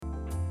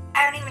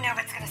I don't even know if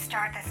it's going to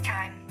start this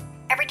time.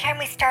 Every time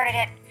we started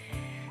it,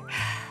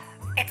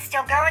 it's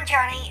still going,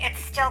 Johnny.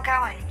 It's still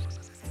going.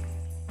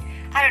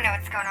 I don't know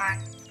what's going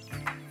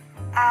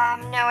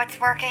on. No, it's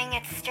working.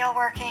 It's still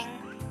working.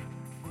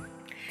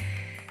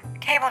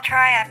 Okay, we'll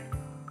try it.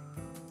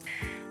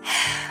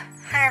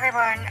 Hi,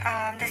 everyone.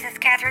 This is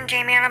Catherine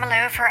Jamie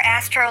Malou for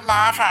Astro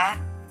Lava.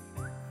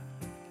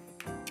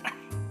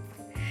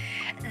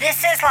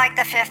 This is like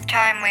the 5th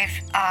time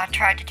we've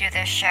tried to do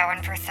this show,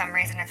 and for some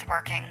reason it's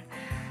working.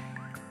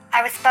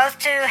 I was supposed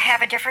to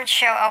have a different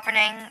show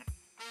opening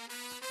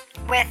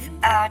with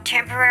a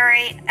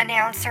temporary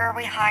announcer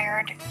we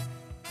hired.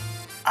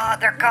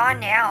 They're gone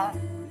now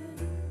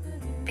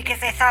because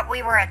they thought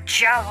we were a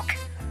joke.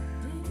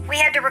 We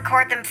had to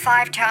record them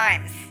 5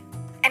 times,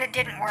 and it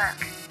didn't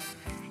work.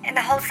 And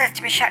the whole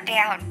system is shut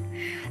down.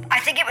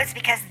 I think it was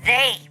because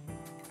they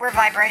were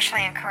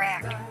vibrationally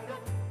incorrect.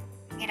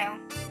 You know?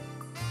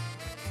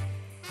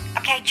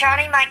 Okay,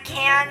 Johnny, my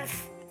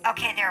cans.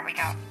 Okay, there we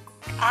go.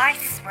 I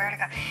swear to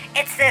God.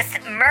 It's this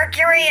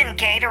Mercury and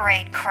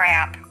Gatorade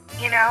crap.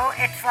 You know?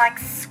 It's like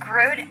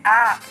screwed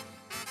up.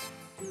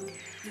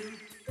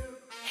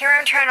 Here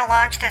I'm trying to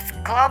launch this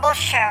global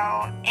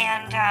show,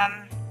 and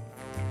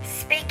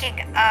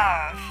speaking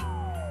of,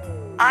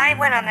 I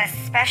went on this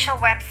special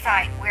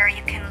website where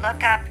you can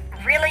look up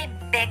really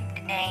big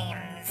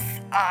names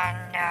on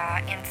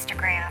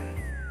Instagram.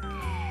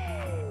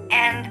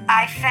 And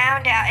I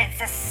found out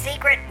it's a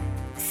secret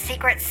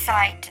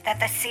site that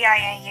the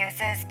CIA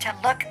uses to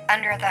look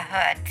under the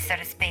hood, so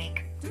to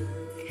speak.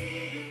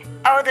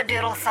 Oh, the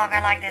doodle song,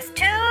 I like this.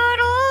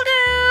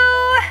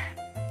 Toodle-doo!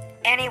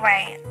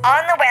 Anyway,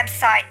 on the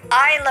website,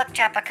 I looked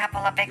up a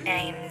couple of big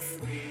names,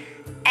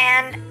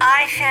 and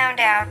I found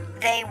out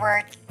they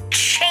were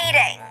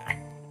cheating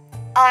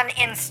on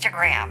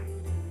Instagram.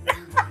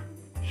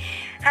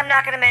 I'm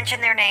not going to mention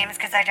their names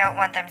because I don't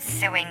want them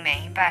suing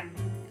me, but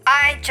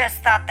I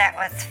just thought that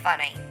was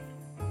funny.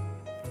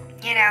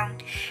 You know,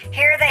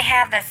 here they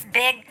have this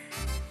big,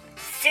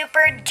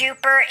 super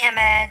duper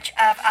image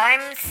of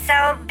I'm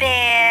so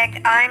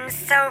big, I'm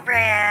so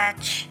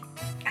rich.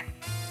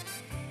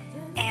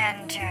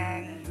 And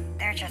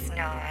they're just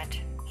not,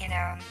 you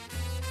know.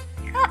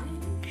 Huh.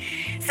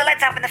 So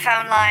let's open the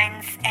phone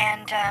lines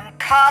and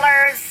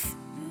callers.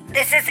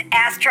 This is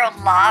Astro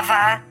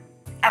Lava,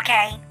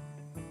 okay?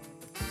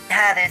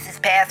 Hi, this is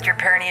Pastor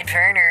Perny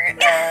Turner.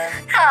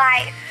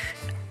 Hi.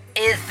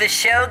 Is the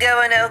show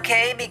going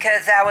okay?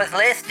 Because I was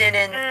listening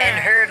and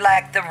heard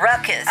like the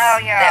ruckus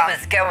that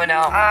was going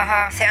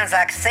on. Sounds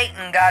like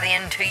Satan got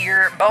into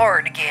your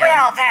board again.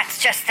 Well,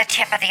 that's just the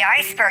tip of the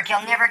iceberg.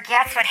 You'll never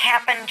guess what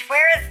happened.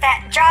 Where is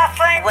that,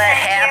 Jocelyn? What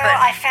Thank happened? you.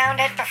 I found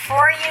it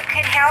before you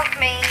could help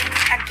me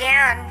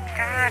again.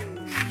 God.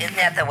 Isn't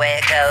that the way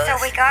it goes? So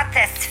we got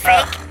this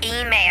fake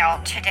email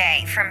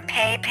today from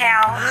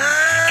PayPal.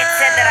 It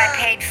said that I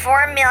paid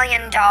 $4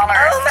 million to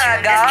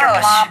Mr.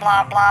 Blah,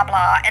 blah, blah,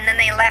 blah, and then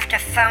they left a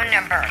phone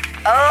number.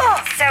 Oh.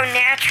 So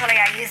naturally,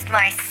 I used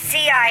my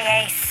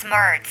CIA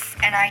smarts,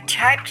 and I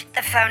typed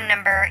the phone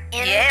number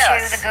into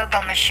the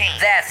Google machine.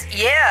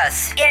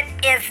 Yes. It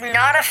is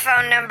not a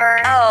phone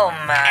number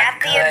at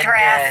the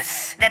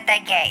address that they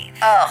gave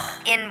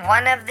in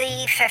one of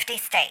the 50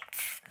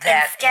 states.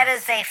 Instead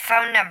is a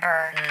phone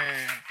number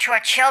to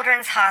a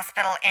children's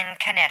hospital in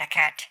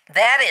Connecticut.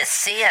 That is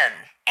sin.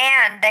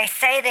 And they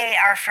say they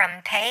are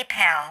from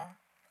PayPal.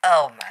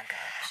 Oh my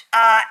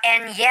gosh.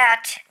 And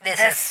yet,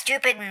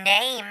 stupid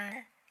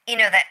name, you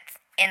know, that's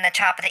in the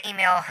top of the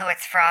email who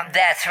it's from.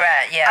 That's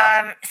right,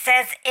 yeah.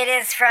 Says it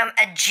is from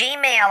a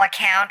Gmail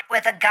account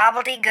with a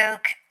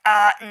gobbledygook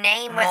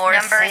name with More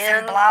numbers sin,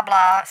 and blah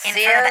blah in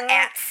sin, front of the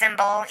 @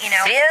 symbol, you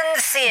know.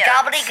 Sin.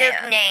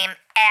 Gobbledygook name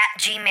 @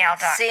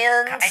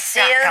 gmail.com. It's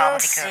not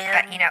gobbledygook,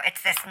 but you know,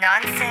 it's this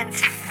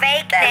nonsense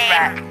fake name.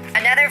 Right.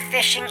 Another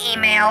phishing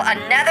email,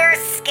 another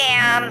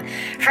scam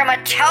from a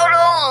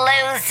total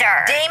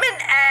loser. Demon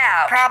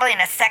out. Probably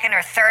in a second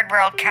or third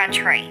world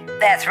country.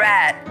 That's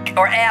right.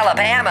 Or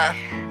Alabama.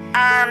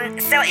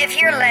 So if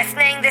you're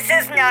listening, this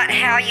is not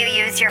how you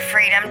use your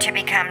freedom to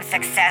become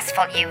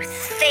successful, you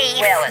thief.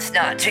 Well, it's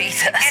not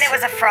Jesus. And it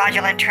was a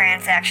fraudulent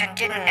transaction.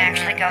 Didn't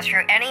actually go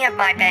through any of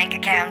my bank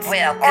accounts or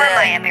good.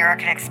 my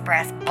American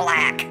Express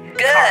black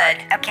card.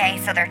 Okay,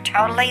 so they're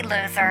totally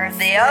losers.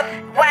 Yep.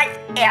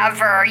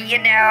 Whatever, you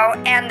know.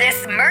 And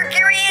this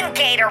Mercury and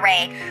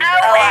Gatorade.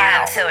 Oh, wow.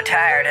 I'm so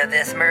tired of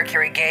this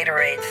Mercury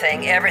Gatorade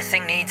thing.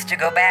 Everything needs to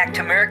go back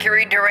to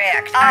Mercury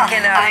Direct. I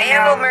cannot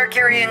handle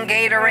Mercury and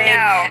Gatorade.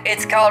 No.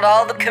 It's caused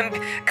all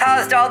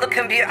the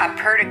computer. I've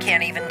heard I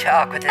can't even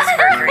talk with this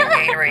Mercury and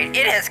Gatorade.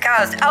 It has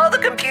caused all the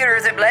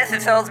computers at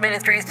Blessed Souls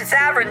Ministries to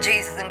sovereign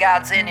Jesus and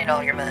God sending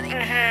all your money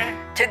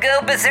to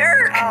go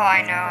berserk. Oh,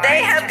 I know.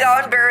 They have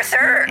gone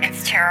berserk.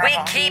 It's terrible. We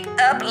keep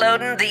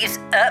uploading these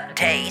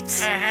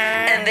updates,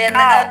 and then the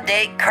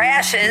update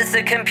crashes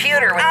the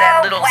computer with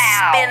that little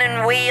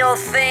spinning wheel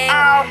thing.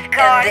 Oh,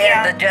 God,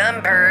 and then the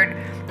dumb bird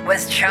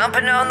was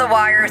chomping on the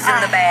wires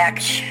in the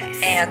back,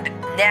 and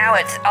Now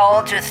it's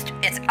all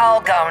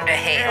gone to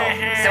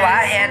hell. So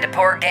I had to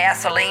pour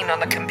gasoline on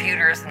the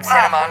computers and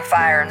set them on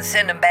fire and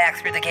send them back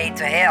through the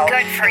gates of hell.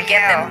 Good for and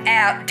get them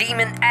out,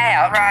 demon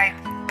out. Right.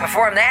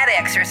 Perform that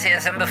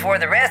exorcism before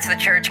the rest of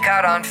the church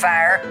caught on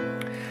fire.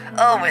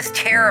 Oh, it was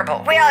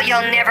terrible. Well,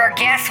 you'll never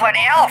guess what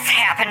else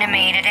happened to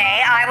me today.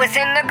 I was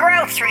in the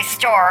grocery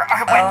store,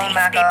 or what these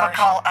people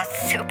call a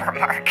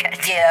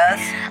supermarket. Yes.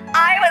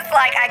 I was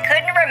like, I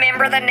couldn't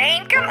remember the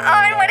name. Come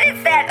on, what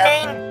is that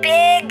name?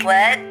 Big?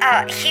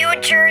 What?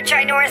 Huge church,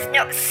 I know it's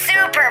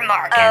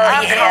supermarket. Oh,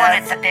 I'm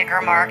calling it the bigger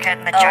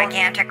market, the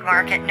gigantic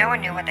market. No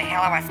one knew what the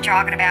hell I was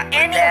talking about.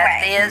 That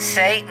Anyway, is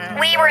Satan.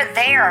 we were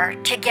there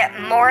to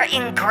get more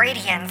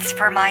ingredients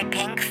for my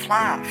pink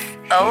fluff.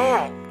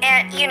 Oh,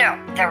 And,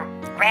 the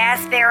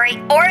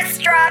raspberry or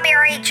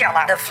strawberry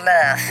jello. the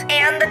fluff.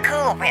 And the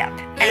Cool Whip.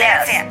 And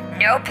Yes. that's it.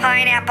 No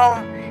pineapple,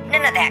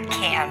 none of that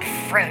canned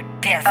fruit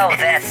business. Oh,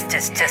 that's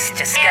just And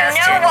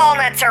disgusting. no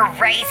walnuts or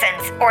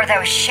raisins or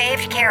those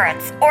shaved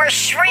carrots or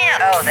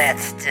shrimps. Oh,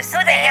 that's just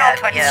Who the hell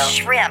bad, puts yo.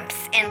 shrimps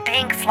in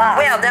pink fluff?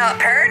 Well, no,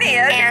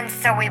 Pernia. And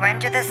so we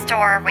went to the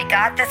store, we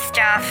got the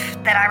stuff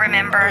that I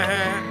remembered.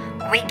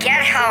 Mm-hmm. We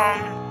get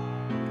home,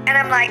 and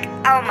I'm like,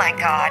 oh my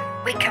god,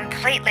 we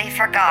completely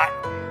forgot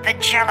the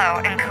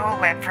Jello and Cool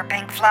Whip for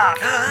pink fluff.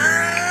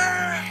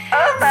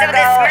 Oh my So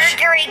gosh.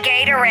 this Mercury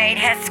Gatorade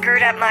has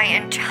screwed up my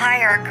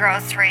entire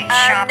grocery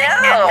I shopping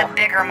know.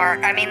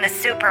 at the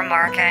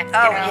supermarket.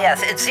 Oh, you know.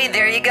 yes. And see,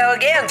 there you go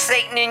again.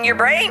 Satan in your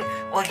brain.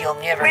 Well, you'll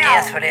never Well-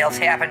 guess what else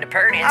happened to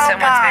Pernia. Oh,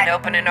 Someone's God. been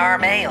opening our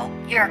mail.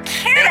 You're They've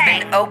kidding.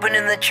 been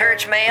opening the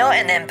church mail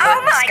and then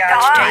putting my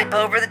scotch God. tape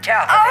over the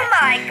top of Oh,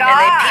 it. my And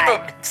God. people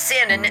been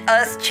sending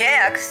us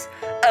checks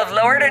of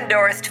Lord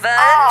endorsed funds.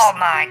 Oh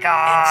my And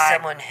god.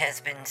 someone has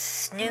been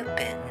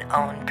snooping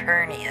on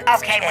Pernia's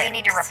Okay, we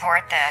need to checks.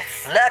 report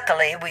this.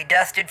 Luckily, we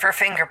dusted for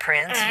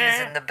fingerprints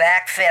using the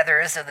back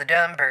feathers of the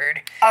dumb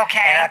bird. Okay.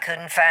 And I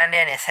couldn't find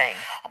anything.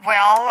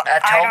 Well, I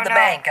told don't the know.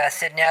 bank, I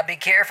said, now be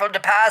careful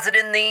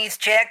depositing these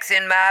checks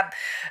in my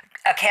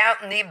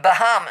account in the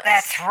Bahamas.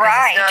 That's 'Cause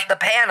right. It's not the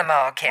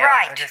Panama account.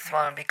 I Right. just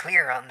want to be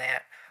clear on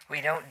that. We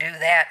don't do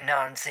that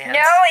nonsense.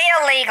 No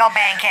illegal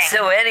banking.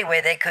 So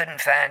anyway, they couldn't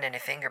find any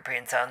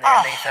fingerprints on there. Oh,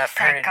 And they thought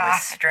thank Pernia was God.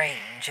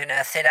 strange. And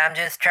I said, I'm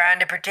just trying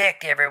to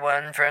protect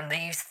everyone from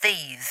these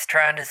thieves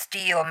trying to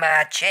steal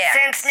my checks.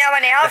 Since no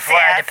one else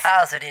before I is.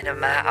 deposit it in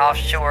my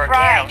offshore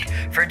Right.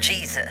 account for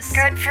Jesus.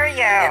 Good for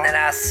you. And then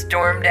I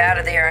stormed out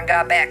of there and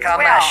got back on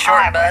my Well, I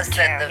short would bus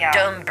too, and the yeah.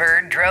 dumb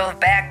bird drove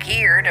back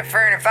here to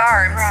Ferner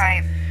Farms.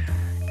 Right.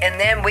 And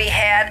then we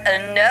had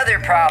another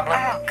problem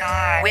Oh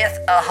god. with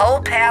a whole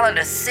pallet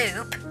of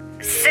soup.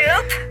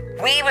 Soup?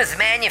 We was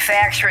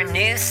manufacturing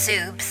new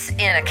soups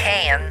in a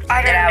can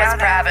I that didn't I was know that.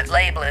 private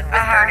labeling with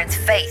Uh-huh. Vernon's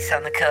face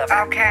on the cover.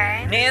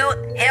 Okay.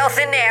 New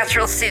healthy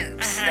natural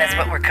soups. That's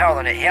what we're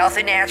calling it.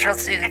 Healthy natural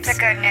soups. It's a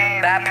good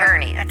name. By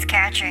Pernia. It's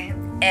catchy.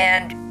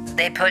 And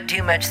they put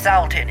too much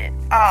salt in it.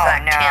 Oh, it's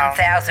like no.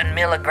 10,000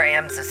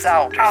 milligrams of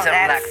salt or Oh, something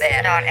that's like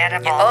that. not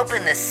edible. You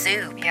open the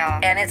soup, Yeah.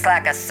 and it's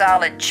like a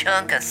solid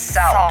chunk of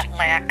salt. Salt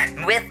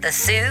lick. With the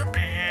soup,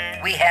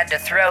 we had to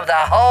throw the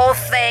whole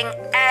thing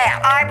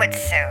out. I would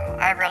sue.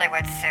 I really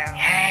would sue.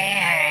 Hey,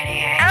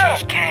 honey, I Oh.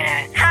 just kind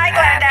of Hi,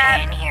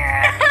 Glenda. in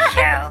here on the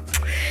show.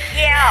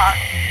 Yeah.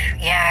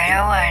 Yeah, I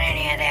don't want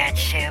any of that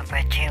soup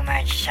with too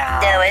much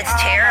salt. No, it's Oh,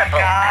 my terrible.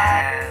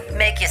 God.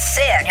 Make you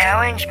sick. No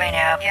one's been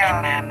opening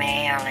Yeah. my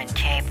mail and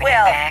taping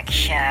Well, it back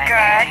shut. good.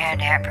 I had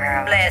that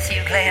problem. Bless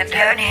you, Glenda.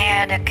 Don't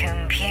have the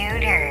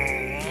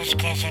computers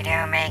because they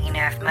don't make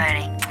enough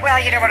money. Well,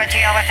 you don't want to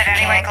deal with it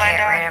anyway, Can't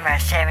get rid Glenda. of my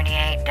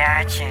 78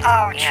 Datsun.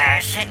 Oh, yeah, I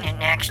was jeez. sitting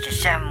next to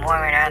some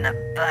woman on the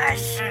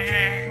bus.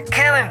 Mm-hmm.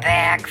 Coming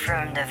back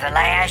from the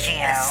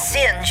Villaggio.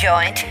 Sin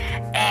joint.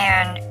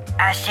 And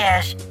I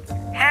says,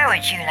 how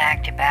would you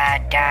like to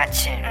buy a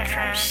Datsun Mm-hmm.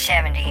 from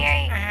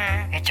 78?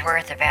 It's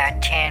worth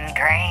about 10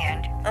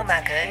 grand. Oh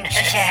my goodness.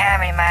 She said, how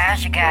many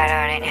miles you got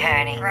on it,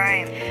 honey?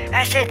 Right.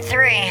 I said,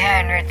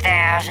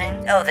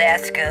 300,000. Oh,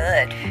 that's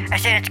good. I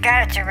said, it's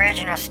got its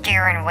original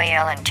steering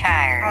wheel and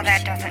tires. Well,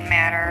 that doesn't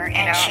matter. You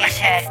And know, she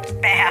said- it's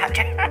bad.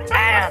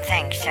 I don't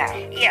think so.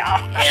 yeah.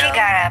 She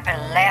got up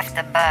and left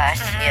the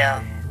bus, Yeah.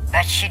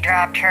 but she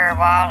dropped her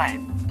wallet.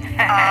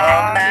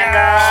 Oh, my no.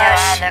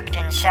 gosh. So I looked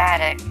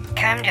inside it.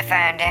 Come to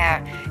find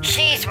out,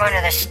 she's one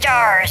of the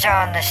stars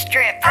on the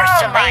strip for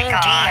Oh, my Celine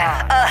God.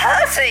 Dion. A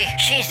hussy.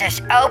 She's this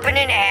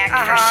opening act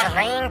Uh-huh. for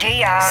Celine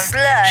Dion.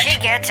 Slut. She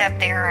gets up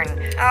there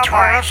and Oh,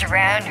 twirls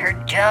around her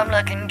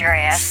dumb-looking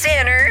dress,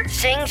 Sinner.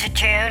 sings a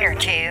tune or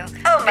two,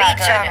 Oh, my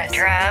beats on a goodness.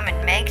 drum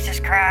and makes us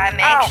cry,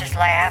 makes Oh, us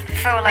laugh,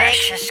 foolish.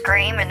 makes us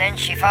scream, and then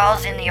she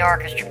falls in the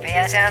orchestra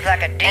pit. Sounds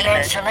like a And demon.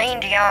 then Celine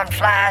Dion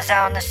flies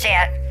on the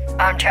set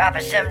on top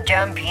of some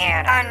dumb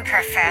piano.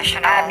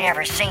 Unprofessional. I've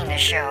never seen the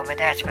show, but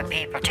that's what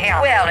people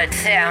tell me. Well, it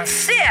sounds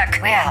sick.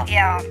 Well,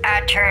 Yeah.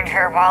 I turned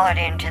her wallet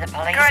into the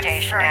police Good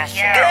station. for I you.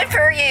 said, Good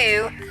for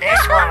you.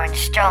 this woman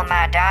stole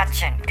my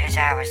Datsun, because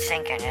I was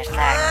thinking, it's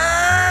like,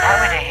 I'm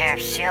going to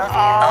have Sylvia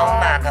Oh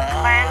my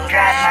God.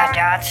 drive my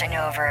Datsun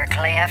over a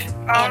cliff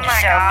Oh into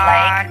my Soap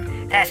God.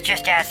 Lake, That's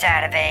just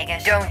outside of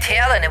Vegas. Don't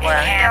tell anyone.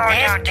 And have No,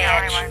 this don't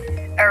tell bitch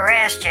anyone.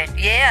 arrested for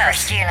Yes.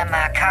 stealing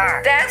my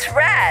car. That's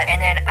right.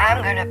 And then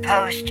I'm gonna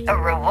post a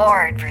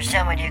reward for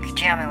someone who can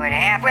tell me what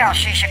happened. Well,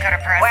 she should go to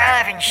prison. Well,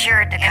 I've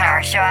insured the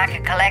car so I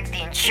could collect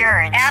the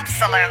insurance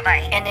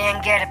Absolutely. and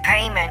then get a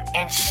payment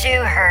and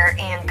sue her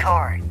in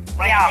court.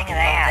 What do you Yeah. think of Oh,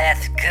 that?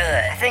 that's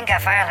good. I think I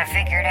finally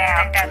figured I out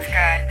think that's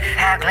good.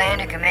 how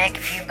Glenda can make a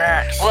few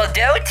bucks. Well,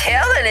 don't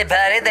tell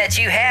anybody that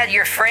you had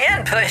your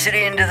friend push it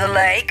into the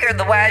lake,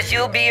 otherwise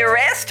you'll be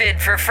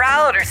arrested for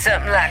fraud or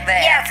something like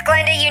that. Yes,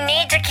 Glenda, you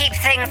need to keep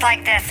things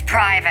like this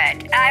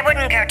private. I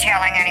wouldn't go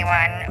telling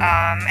anyone,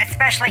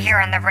 especially here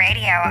on the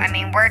radio. I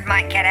mean, word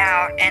might get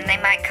out and they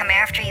might come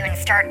after you and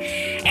start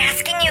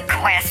asking you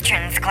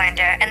questions,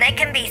 Glenda. And they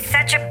can be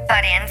such a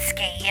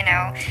Budinsky, you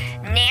know,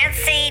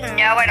 Nancy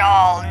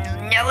know-it-all,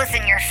 nose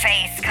in your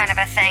face kind of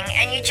a thing.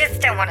 And you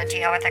just don't want to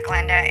deal with it,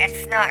 Glenda.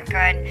 It's not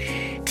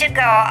good to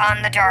go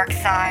on the dark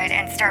side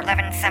and start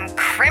living some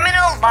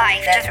criminal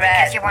life That's just right.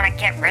 because you want to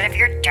get rid of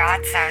your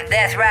Datsun.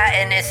 That's right,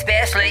 and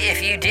especially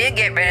if you did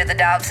get rid of the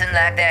Dobson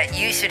like that,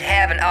 you should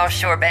have an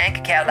offshore bank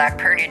account like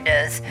Perny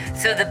does,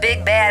 so the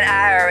big bad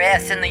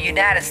IRS and the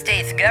United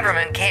States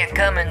government can't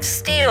come and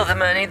steal the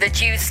money that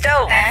you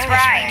stole. I was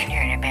right.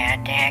 wondering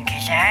about that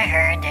because I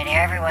heard that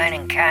everyone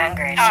in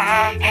Congress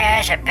Uh-huh.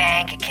 has a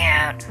bank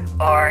account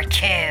or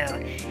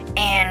two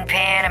in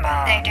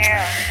Panama. They do,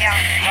 yeah.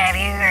 Have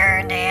you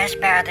heard this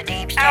about the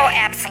deep state? Oh,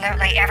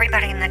 absolutely.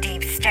 Everybody in the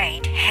deep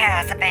state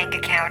has a bank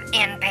account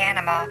in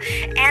Panama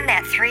and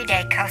that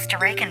 3-day Costa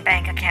Rican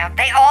bank account.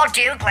 They all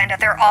do, Glenda.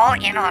 They're all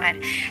in on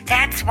it.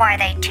 That's why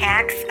they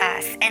tax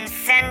us and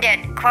send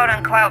it, quote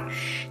unquote,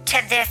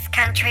 to this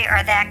country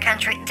or that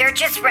country. They're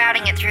just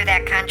routing it through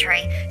that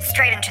country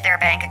straight into their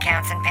bank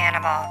accounts in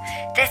Panama.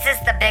 This is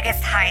the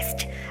biggest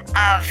heist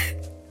of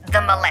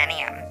the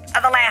millennium,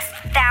 of the last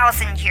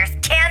 1,000 years,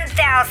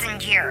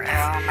 10,000 years.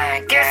 Oh my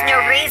God. There's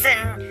no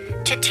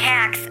reason to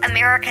tax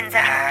Americans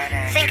anymore.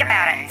 that's Think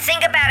about right. it.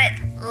 Think about it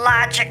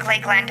logically,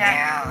 Glenda.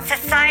 Yeah.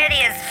 Society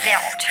is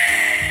built.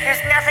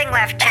 There's nothing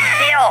left to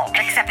build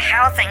except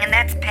housing, and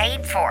that's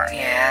paid for.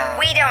 Yeah.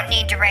 We don't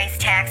need to raise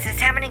taxes.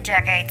 How many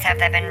decades have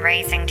they been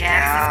raising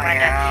taxes, Oh,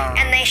 Glenda? yeah.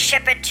 And they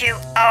ship it to,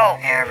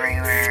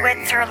 Everywhere.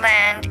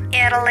 Switzerland,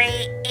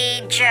 Italy,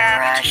 Egypt,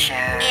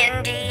 Russia.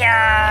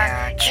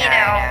 India,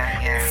 China,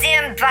 yeah.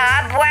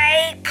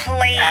 Zimbabwe,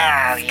 please.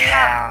 Oh,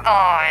 yeah. Come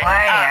on.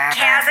 Whatever.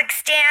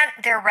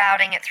 Kazakhstan, they're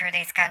routing it through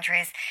these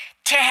countries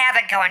to have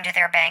it go into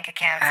their bank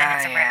accounts, and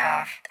it's a Oh,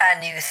 yeah. ripoff. I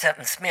knew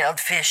something smelled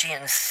fishy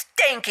and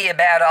stinky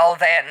about all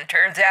that, and it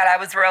turns out I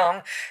was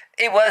wrong.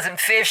 It wasn't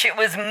fish, it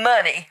was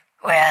money.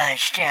 Well, it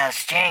still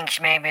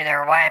stinks. Maybe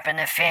they're wiping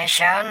the fish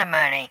on the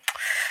money.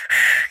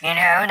 You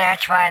know,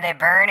 that's why they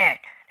burn it.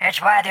 That's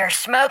why they're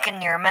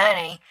smoking your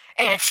money,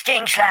 and it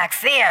stinks like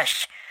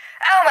fish.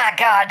 Oh my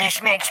God, this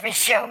makes me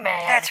so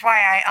mad. That's why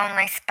I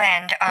only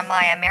spend on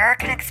my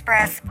American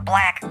Express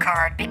Black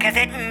Card, because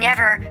it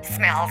never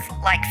smells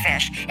like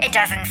fish. It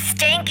doesn't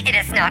stink, it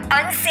is not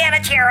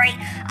unsanitary.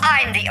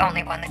 I'm the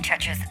only one that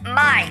touches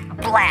my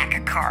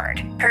Black Card.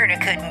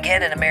 Perna couldn't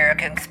get an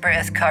American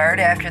Express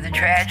card after the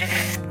tragedy.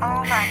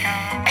 Oh my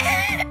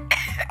God.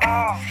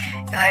 Oh,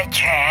 What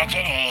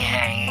tragedy,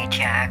 honey, are you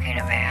talking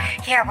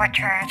about? yeah, what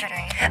tragedy.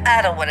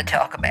 I don't want to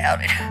talk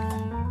about it.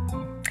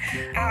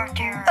 Oh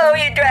dear. Oh,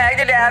 you dragged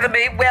it out of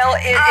me. Well,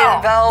 it Oh.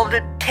 involved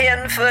a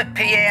 10-foot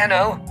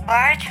piano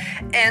What?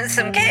 and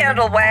some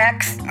candle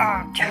wax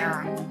Oh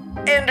dear.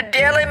 and a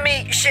deli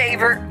meat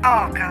shaver.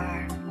 Oh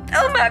God.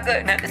 Oh my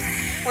goodness.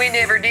 We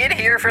never did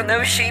hear from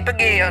those sheep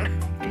again.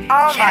 Oh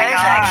my Sounds like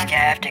God.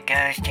 stuff that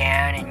goes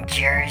down in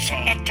Jersey.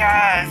 It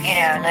does. You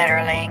know,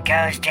 literally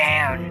goes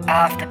down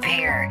off the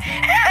pier.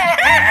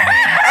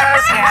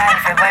 Oh God,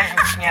 if it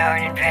wasn't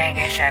snowing in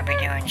Vegas, I'd be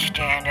doing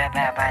stand-up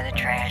out by the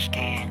trash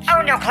cans.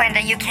 Oh no,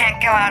 Glenda, you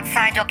can't go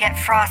outside. You'll get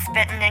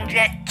frostbitten and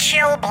get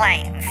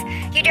chilblains.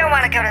 You don't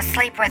want to go to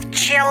sleep with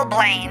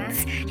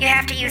chilblains. You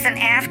have to use an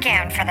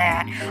Afghan for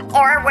that,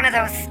 or one of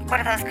those. What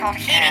are those called?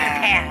 Heating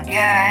pads.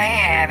 Yeah, I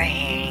have a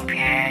heating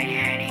pad,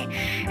 honey.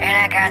 And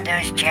I got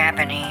those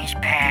Japanese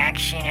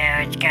packs, you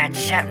know, it's got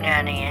something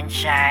on the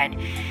inside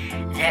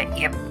that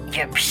you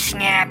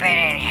snap it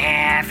in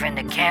half and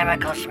the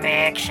chemicals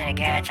mix and it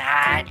gets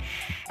hot.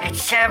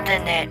 It's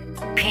something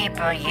that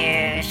people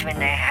use when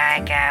they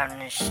hike out in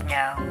the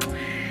snow.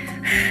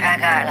 I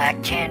got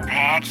like 10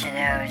 packs of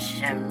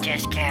those, I'm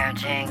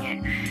discounting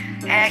it.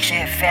 Actually,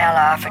 it fell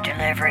off a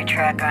delivery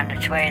truck on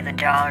its way to the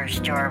dollar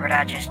store, but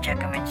I just took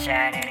them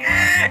inside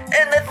anyway.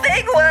 And the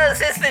thing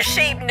was, is the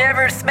sheep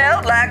never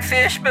smelled like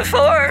fish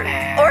before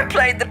or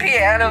played the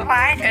piano.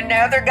 What? And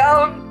now they're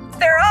gone.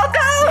 They're all Oh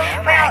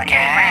gone. Well, my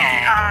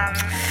anyway, God.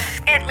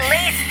 at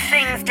least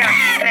things don't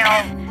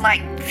smell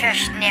like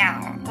fish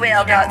now.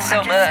 Well, not so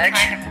I'm just much.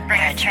 trying to bring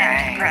us That's back to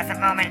right. the present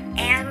moment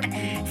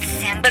and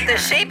center. But the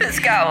sheep is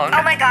gone.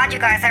 Oh my God, you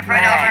guys! I've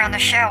run What? over on the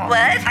show.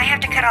 What? I have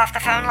to cut off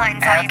the phone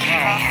lines on you Okay,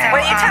 people. So,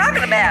 What are you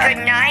talking about?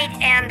 Good night,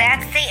 and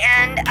that's the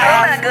end Oh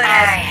my of. goodness.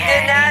 I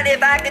Good night,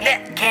 if I could.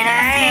 Can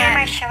See you on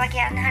my I? show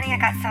again, honey. I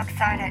got so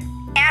excited.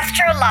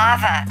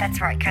 Astrolava. That's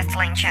right,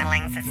 Crystalline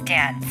Channelings is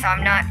dead. So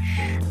I'm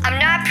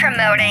not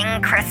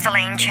promoting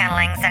Crystalline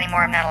Channelings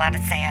anymore. I'm not allowed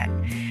to say it.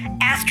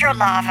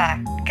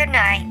 Astrolava. Good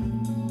night.